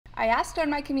I asked on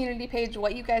my community page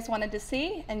what you guys wanted to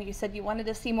see, and you said you wanted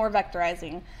to see more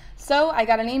vectorizing. So I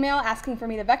got an email asking for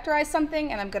me to vectorize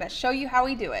something, and I'm going to show you how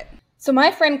we do it. So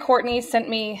my friend Courtney sent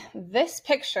me this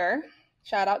picture,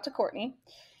 shout out to Courtney,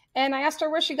 and I asked her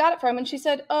where she got it from, and she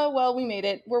said, oh, well, we made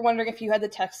it. We're wondering if you had the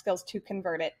tech skills to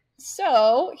convert it.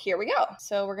 So here we go.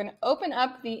 So we're going to open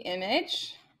up the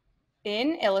image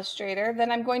in Illustrator.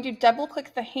 Then I'm going to double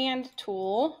click the hand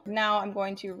tool. Now I'm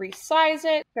going to resize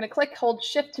it. I'm going to click, hold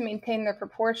shift to maintain their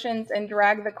proportions and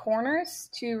drag the corners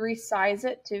to resize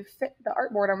it to fit the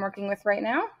artboard I'm working with right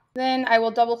now. Then I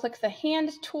will double click the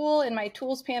hand tool in my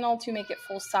tools panel to make it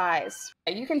full size.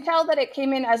 You can tell that it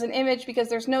came in as an image because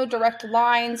there's no direct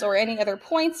lines or any other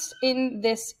points in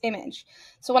this image.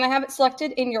 So when I have it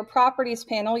selected in your properties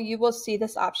panel, you will see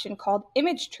this option called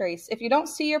image trace. If you don't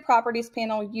see your properties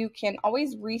panel, you can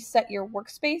always reset your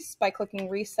workspace by clicking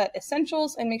reset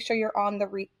essentials and make sure you're on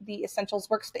the essentials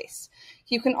workspace.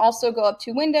 You can also go up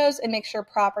to Windows and make sure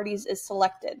properties is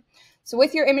selected. So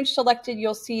with your image selected,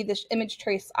 you'll see this image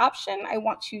trace option. I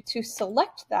want you to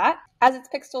select that. As it's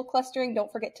pixel clustering,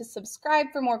 don't forget to subscribe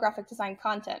for more graphic design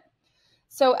content.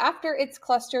 So after it's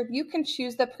clustered, you can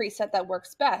choose the preset that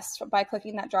works best by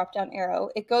clicking that drop-down arrow.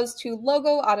 It goes to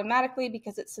logo automatically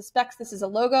because it suspects this is a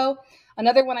logo.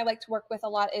 Another one I like to work with a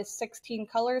lot is 16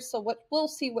 colors, so we'll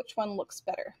see which one looks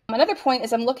better. Another point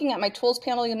is I'm looking at my tools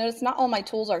panel. You'll notice not all my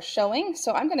tools are showing,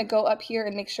 so I'm going to go up here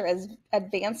and make sure as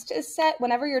advanced is set.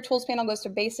 Whenever your tools panel goes to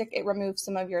basic, it removes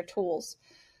some of your tools.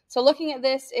 So looking at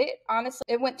this,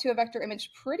 it went to a vector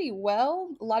image pretty well.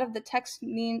 A lot of the text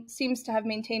seems to have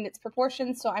maintained its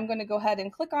proportions, so I'm going to go ahead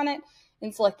and click on it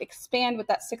and select expand with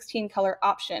that 16 color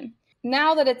option.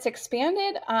 Now that it's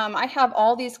expanded, I have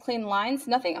all these clean lines.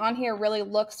 Nothing on here really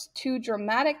looks too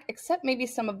dramatic, except maybe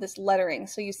some of this lettering.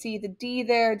 So you see the D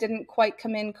there didn't quite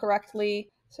come in correctly.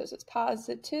 So it says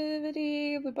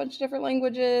positivity, a bunch of different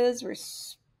languages,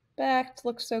 respect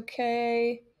looks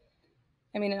okay.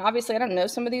 I mean, and obviously I don't know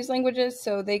some of these languages,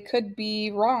 so they could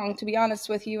be wrong, to be honest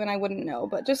with you, and I wouldn't know.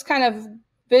 But just kind of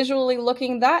visually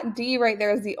looking, that D right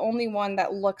there is the only one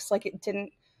that looks like it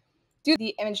didn't do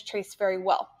the image trace very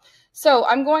well. So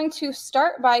I'm going to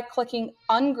start by clicking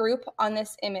ungroup on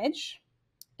this image,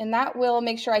 and that will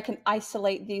make sure I can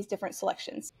isolate these different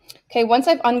selections. Okay, once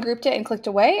I've ungrouped it and clicked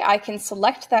away, I can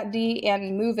select that D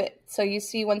and move it. So you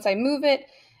see once I move it,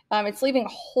 it's leaving a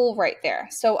hole right there.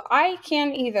 So I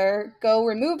can either go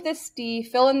remove this D,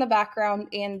 fill in the background,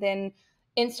 and then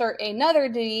insert another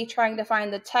D trying to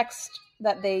find the text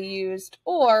that they used,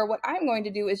 or what I'm going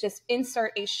to do is just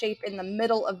insert a shape in the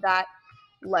middle of that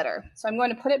letter. So I'm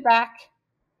going to put it back,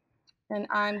 and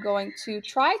I'm going to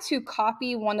try to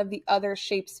copy one of the other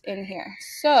shapes in here.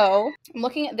 So I'm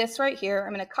looking at this right here.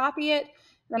 I'm going to copy it,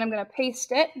 then I'm going to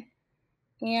paste it,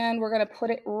 and we're going to put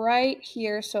it right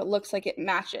here so it looks like it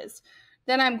matches.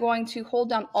 Then I'm going to hold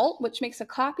down Alt, which makes a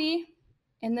copy,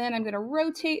 and then I'm going to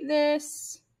rotate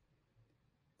this.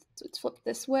 So it's flipped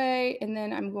this way, and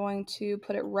then I'm going to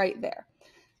put it right there.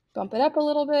 Bump it up a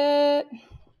little bit.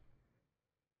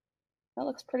 That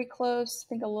looks pretty close. I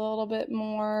think a little bit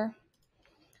more.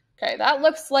 Okay, that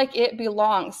looks like it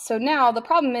belongs. So now the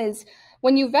problem is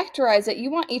when you vectorize it, you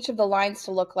want each of the lines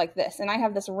to look like this. And I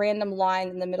have this random line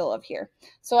in the middle of here.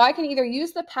 So I can either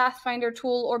use the Pathfinder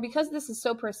tool, or because this is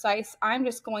so precise, I'm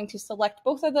just going to select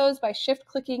both of those by shift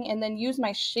clicking and then use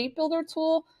my shape builder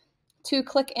tool to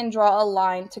click and draw a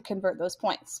line to convert those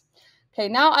points. Okay,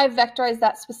 now I've vectorized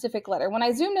that specific letter. When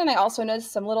I zoomed in, I also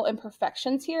noticed some little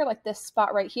imperfections here, like this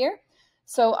spot right here.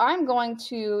 So I'm going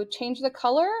to change the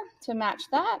color to match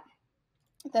that.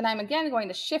 Then I'm again going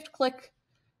to shift click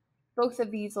both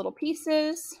of these little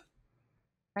pieces.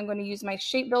 I'm going to use my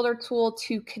shape builder tool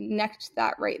to connect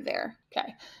that right there.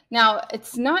 Okay, now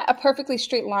it's not a perfectly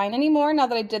straight line anymore now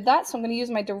that I did that, so I'm going to use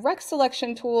my direct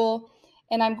selection tool,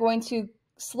 and I'm going to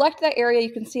select that area.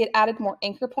 You can see it added more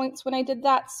anchor points when I did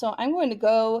that, so I'm going to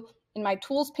go in my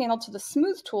tools panel to the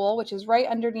smooth tool, which is right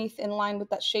underneath in line with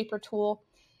that shaper tool,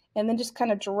 and then just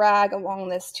kind of drag along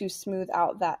this to smooth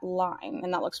out that line,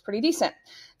 and that looks pretty decent.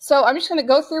 So I'm just going to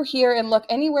go through here and look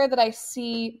anywhere that I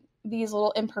see these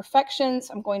little imperfections.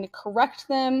 I'm going to correct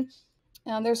them.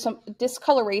 There's some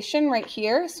discoloration right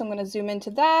here, so I'm going to zoom into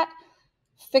that,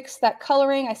 fix that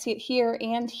coloring. I see it here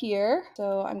and here,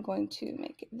 so I'm going to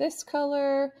make it this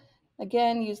color.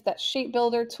 Again, use that shape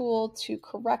builder tool to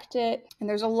correct it. And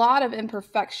there's a lot of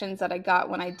imperfections that I got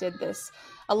when I did this.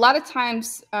 A lot of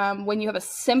times when you have a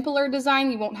simpler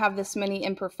design, you won't have this many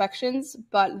imperfections,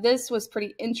 but this was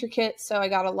pretty intricate, so I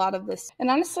got a lot of this. And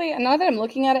honestly, now that I'm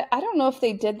looking at it, I don't know if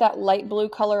they did that light blue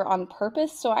color on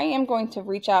purpose, so I am going to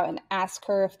reach out and ask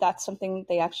her if that's something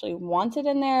they actually wanted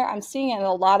in there. I'm seeing it in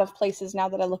a lot of places now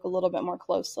that I look a little bit more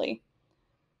closely.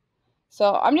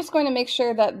 So I'm just going to make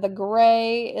sure that the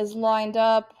gray is lined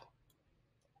up.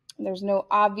 There's no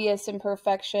obvious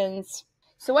imperfections.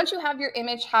 So once you have your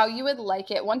image how you would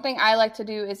like it, one thing I like to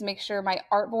do is make sure my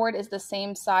artboard is the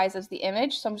same size as the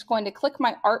image. So I'm just going to click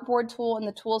my artboard tool in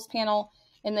the tools panel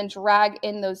and then drag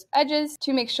in those edges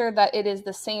to make sure that it is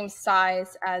the same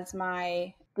size as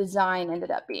my design ended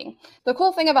up being. The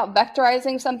cool thing about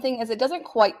vectorizing something is it doesn't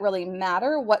quite really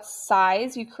matter what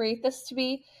size you create this to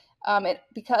be,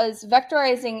 because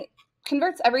vectorizing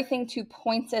converts everything to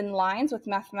points and lines with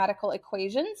mathematical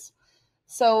equations.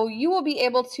 So you will be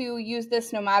able to use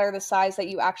this no matter the size that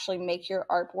you actually make your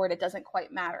artboard. It doesn't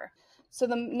quite matter. So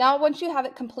now once you have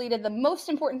it completed, the most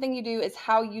important thing you do is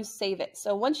how you save it.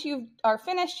 So once you are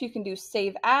finished, you can do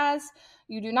save as.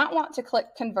 You do not want to click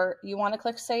convert. You want to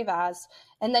click save as.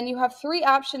 And then you have 3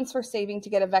 options for saving to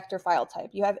get a vector file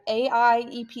type. You have AI,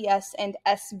 EPS, and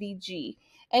SVG.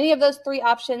 Any of those 3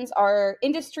 options are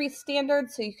industry standard,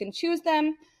 so you can choose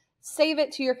them. Save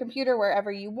it to your computer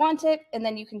wherever you want it, and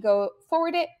then you can go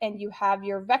forward it and you have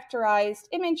your vectorized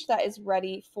image that is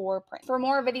ready for print. For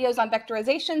more videos on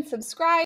vectorization, subscribe.